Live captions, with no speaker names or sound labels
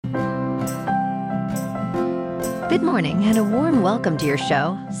Good morning and a warm welcome to your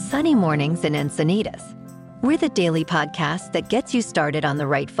show, Sunny Mornings in Encinitas. We're the daily podcast that gets you started on the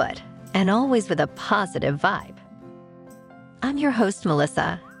right foot and always with a positive vibe. I'm your host,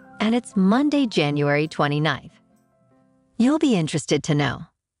 Melissa, and it's Monday, January 29th. You'll be interested to know.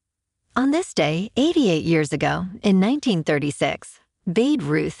 On this day, 88 years ago, in 1936, Babe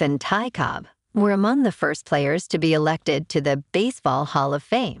Ruth and Ty Cobb were among the first players to be elected to the Baseball Hall of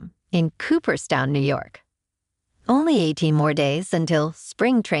Fame in Cooperstown, New York. Only 18 more days until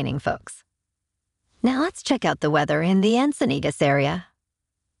spring training, folks. Now let's check out the weather in the Encinitas area.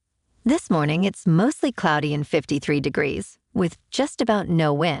 This morning, it's mostly cloudy and 53 degrees, with just about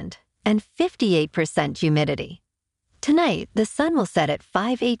no wind and 58% humidity. Tonight, the sun will set at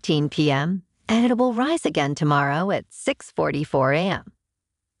 5:18 p.m., and it will rise again tomorrow at 6:44 a.m.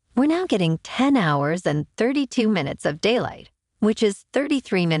 We're now getting 10 hours and 32 minutes of daylight, which is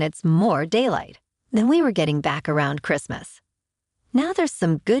 33 minutes more daylight than we were getting back around Christmas. Now there's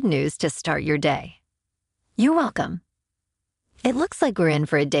some good news to start your day. You're welcome. It looks like we're in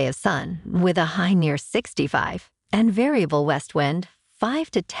for a day of sun with a high near 65 and variable west wind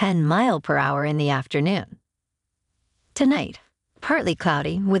 5 to 10 mile per hour in the afternoon. Tonight, partly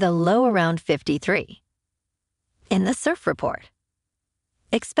cloudy with a low around 53. In the surf report,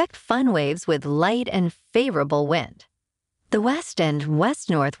 expect fun waves with light and favorable wind. The west and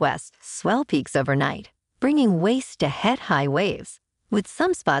west-northwest swell peaks overnight, bringing waist to head-high waves, with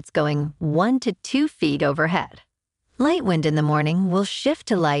some spots going 1 to 2 feet overhead. Light wind in the morning will shift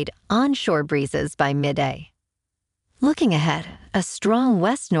to light onshore breezes by midday. Looking ahead, a strong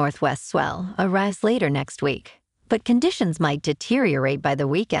west-northwest swell arrives later next week, but conditions might deteriorate by the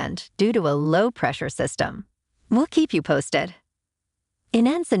weekend due to a low-pressure system. We'll keep you posted. In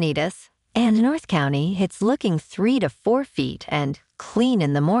Encinitas and North County, it's looking 3 to 4 feet and clean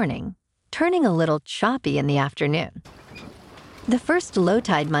in the morning, turning a little choppy in the afternoon. The first low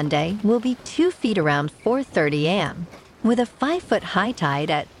tide Monday will be 2 feet around 4:30 a.m., with a 5-foot high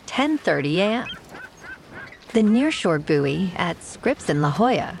tide at 10:30 a.m. The nearshore buoy at Scripps in La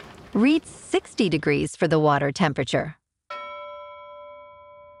Jolla reads 60 degrees for the water temperature.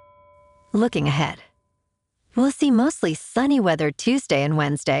 Looking ahead, we'll see mostly sunny weather Tuesday and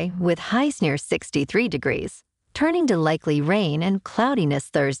Wednesday with highs near 63 degrees, turning to likely rain and cloudiness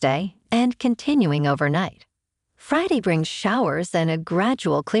Thursday and continuing overnight. Friday brings showers and a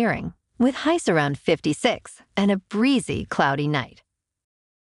gradual clearing, with highs around 56 and a breezy, cloudy night.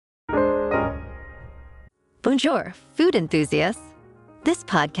 Bonjour, food enthusiasts. This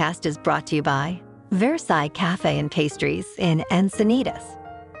podcast is brought to you by Versailles Cafe and Pastries in Encinitas.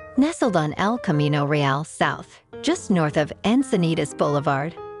 Nestled on El Camino Real South, just north of Encinitas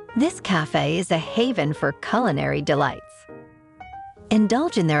Boulevard, this cafe is a haven for culinary delights.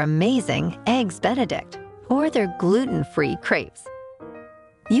 Indulge in their amazing Eggs Benedict or their gluten-free crepes.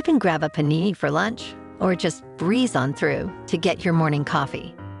 You can grab a panini for lunch or just breeze on through to get your morning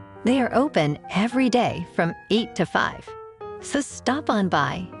coffee. They are open every day from 8 to 5. So stop on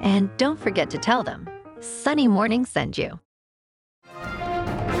by and don't forget to tell them Sunny Morning sent you.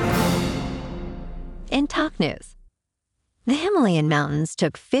 In top news, the Himalayan mountains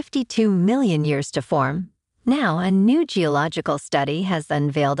took 52 million years to form. Now, a new geological study has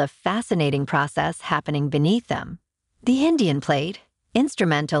unveiled a fascinating process happening beneath them. The Indian Plate,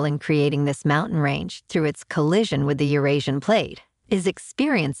 instrumental in creating this mountain range through its collision with the Eurasian Plate, is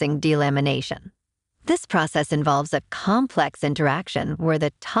experiencing delamination. This process involves a complex interaction where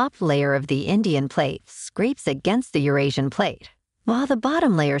the top layer of the Indian Plate scrapes against the Eurasian Plate, while the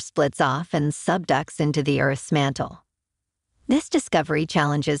bottom layer splits off and subducts into the Earth's mantle. This discovery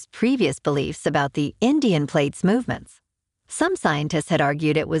challenges previous beliefs about the Indian Plate's movements. Some scientists had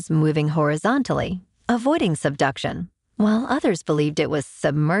argued it was moving horizontally, avoiding subduction, while others believed it was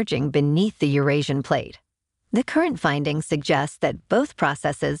submerging beneath the Eurasian Plate. The current findings suggest that both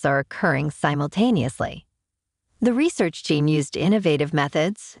processes are occurring simultaneously. The research team used innovative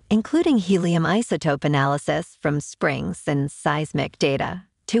methods, including helium isotope analysis from springs and seismic data,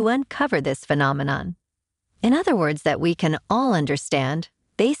 to uncover this phenomenon. In other words, that we can all understand,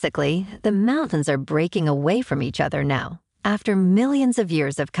 basically, the mountains are breaking away from each other now, after millions of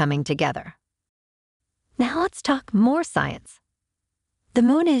years of coming together. Now let's talk more science. The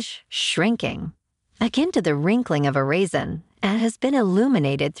moon is shrinking, akin to the wrinkling of a raisin, and has been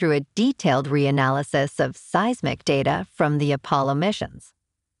illuminated through a detailed reanalysis of seismic data from the Apollo missions.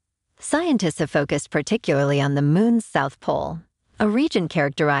 Scientists have focused particularly on the moon's south pole, a region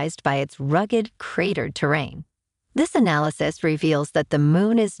characterized by its rugged, cratered terrain. This analysis reveals that the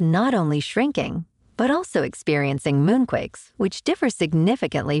moon is not only shrinking, but also experiencing moonquakes, which differ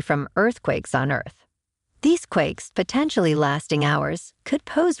significantly from earthquakes on Earth. These quakes, potentially lasting hours, could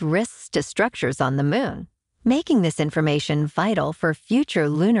pose risks to structures on the moon, making this information vital for future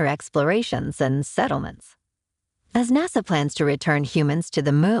lunar explorations and settlements. As NASA plans to return humans to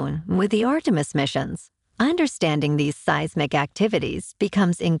the moon with the Artemis missions, understanding these seismic activities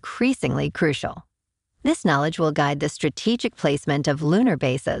becomes increasingly crucial. This knowledge will guide the strategic placement of lunar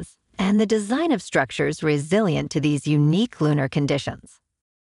bases and the design of structures resilient to these unique lunar conditions.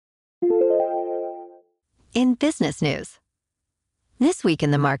 In business news, this week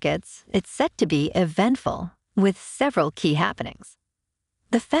in the markets, it's set to be eventful, with several key happenings.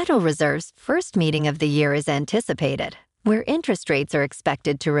 The Federal Reserve's first meeting of the year is anticipated, where interest rates are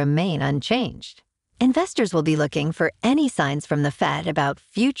expected to remain unchanged. Investors will be looking for any signs from the Fed about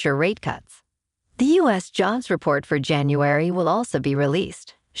future rate cuts. The U.S. jobs report for January will also be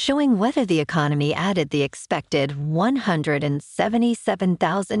released, showing whether the economy added the expected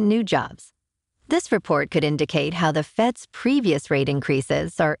 177,000 new jobs. This report could indicate how the Fed's previous rate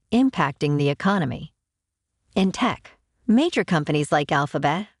increases are impacting the economy. In tech, major companies like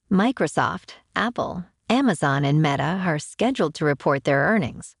Alphabet, Microsoft, Apple, Amazon, and Meta are scheduled to report their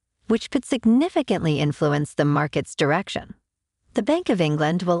earnings, which could significantly influence the market's direction. The Bank of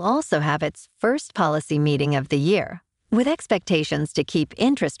England will also have its first policy meeting of the year, with expectations to keep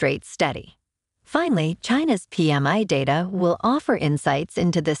interest rates steady. Finally, China's PMI data will offer insights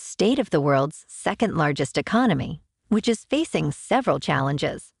into the state of the world's second-largest economy, which is facing several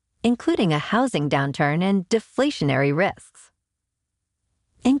challenges, including a housing downturn and deflationary risks.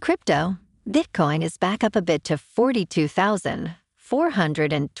 In crypto, Bitcoin is back up a bit to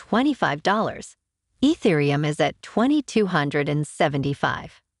 $42,425. Ethereum is at $2,275.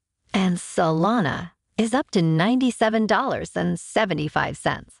 And Solana is up to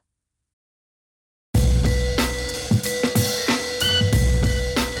 $97.75.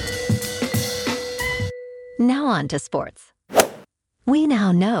 Now on to sports. We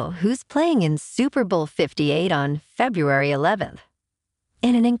now know who's playing in Super Bowl 58 on February 11th.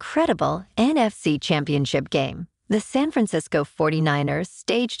 In an incredible NFC Championship game, the San Francisco 49ers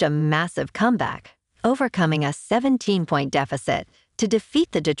staged a massive comeback, overcoming a 17-point deficit to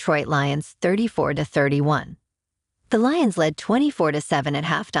defeat the Detroit Lions 34-31. The Lions led 24-7 at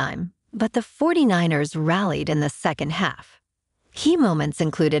halftime, but the 49ers rallied in the second half. Key moments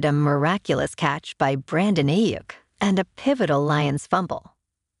included a miraculous catch by Brandon Ayuk and a pivotal Lions fumble.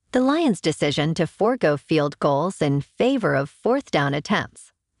 The Lions' decision to forego field goals in favor of fourth-down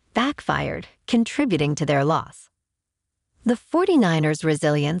attempts backfired, contributing to their loss. The 49ers'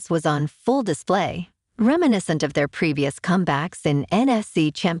 resilience was on full display, reminiscent of their previous comebacks in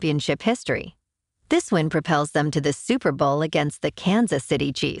NFC Championship history. This win propels them to the Super Bowl against the Kansas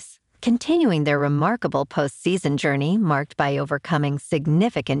City Chiefs, continuing their remarkable postseason journey marked by overcoming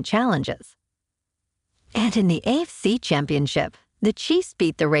significant challenges. And in the AFC Championship, the Chiefs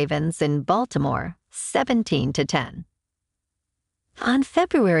beat the Ravens in Baltimore 17-10. On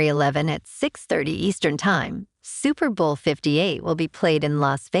February 11 at 6:30 Eastern Time, Super Bowl 58 will be played in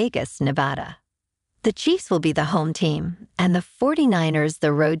Las Vegas, Nevada. The Chiefs will be the home team and the 49ers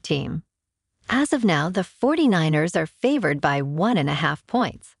the road team. As of now, the 49ers are favored by 1.5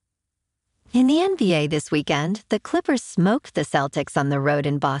 points. In the NBA this weekend, the Clippers smoked the Celtics on the road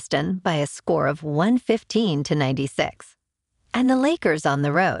in Boston by a score of 115-96. And the Lakers on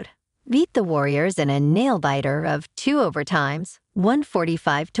the road beat the Warriors in a nail-biter of 2 overtimes,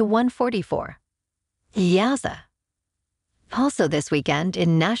 145-144. Yowza! Also this weekend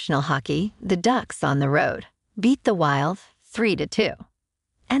in National Hockey, the Ducks on the road beat the Wild 3-2.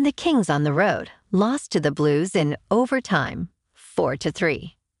 And the Kings on the road lost to the Blues in overtime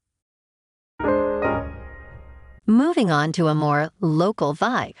 4-3. Moving on to a more local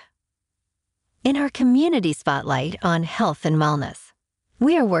vibe. In our community spotlight on health and wellness,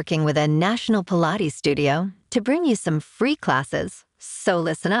 we are working with a national Pilates studio to bring you some free classes, so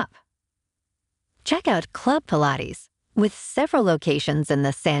listen up. Check out Club Pilates, with several locations in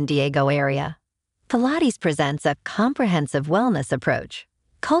the San Diego area. Pilates presents a comprehensive wellness approach,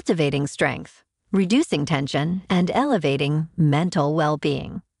 cultivating strength, reducing tension, and elevating mental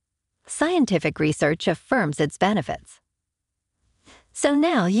well-being. Scientific research affirms its benefits. So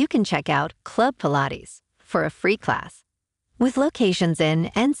now you can check out Club Pilates for a free class, with locations in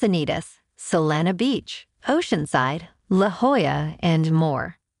Encinitas, Solana Beach, Oceanside, La Jolla, and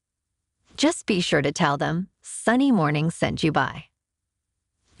more. Just be sure to tell them Sunny Morning sent you by.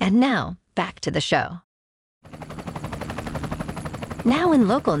 And now, back to the show. Now in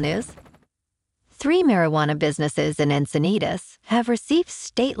local news, 3 marijuana businesses in Encinitas have received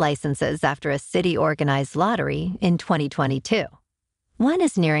state licenses after a city-organized lottery in 2022. One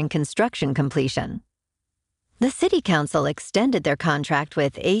is nearing construction completion. The City Council extended their contract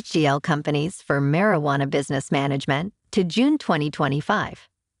with HGL Companies for marijuana business management to June 2025.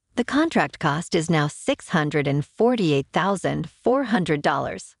 The contract cost is now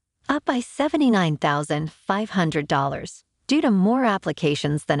 $648,400, up by $79,500 due to more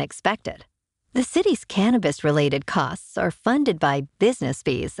applications than expected. The city's cannabis-related costs are funded by business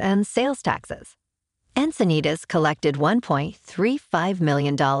fees and sales taxes. Encinitas collected $1.35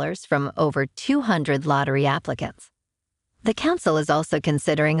 million from over 200 lottery applicants. The council is also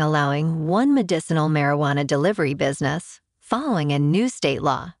considering allowing one medicinal marijuana delivery business following a new state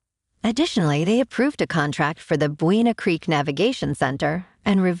law. Additionally, they approved a contract for the Buena Creek Navigation Center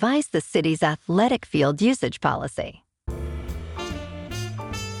and revised the city's athletic field usage policy.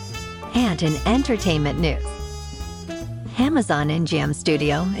 And in entertainment news, Amazon MGM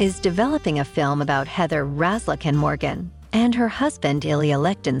Studio is developing a film about Heather Rasmussen-Morgan and her husband Ilya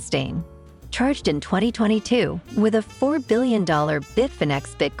Lichtenstein, charged in 2022 with a $4 billion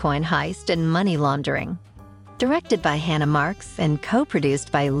Bitfinex Bitcoin heist and money laundering. Directed by Hannah Marks and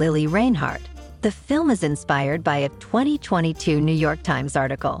co-produced by Lily Reinhardt, the film is inspired by a 2022 New York Times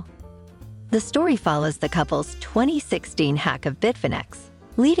article. The story follows the couple's 2016 hack of Bitfinex,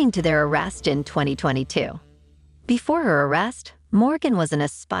 leading to their arrest in 2022. Before her arrest, Morgan was an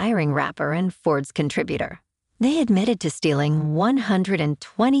aspiring rapper and Ford's contributor. They admitted to stealing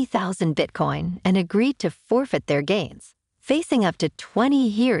 120,000 Bitcoin and agreed to forfeit their gains, facing up to 20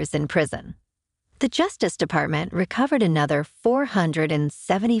 years in prison. The Justice Department recovered another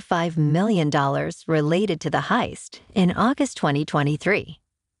 $475 million related to the heist in August 2023.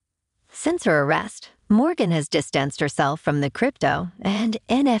 Since her arrest, Morgan has distanced herself from the crypto and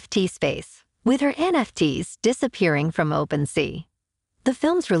NFT space, with her NFTs disappearing from OpenSea. The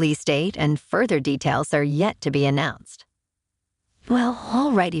film's release date and further details are yet to be announced. Well,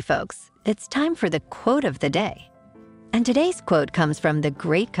 alrighty folks, it's time for the quote of the day. And today's quote comes from the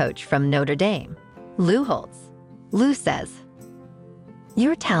great coach from Notre Dame, Lou Holtz. Lou says,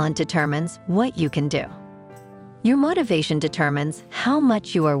 "Your talent determines what you can do. Your motivation determines how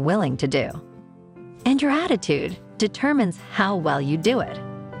much you are willing to do. And your attitude determines how well you do it."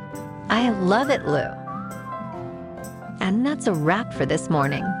 I love it, Lou. And that's a wrap for this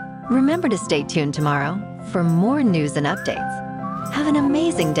morning. Remember to stay tuned tomorrow for more news and updates. Have an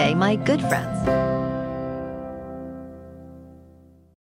amazing day, my good friends.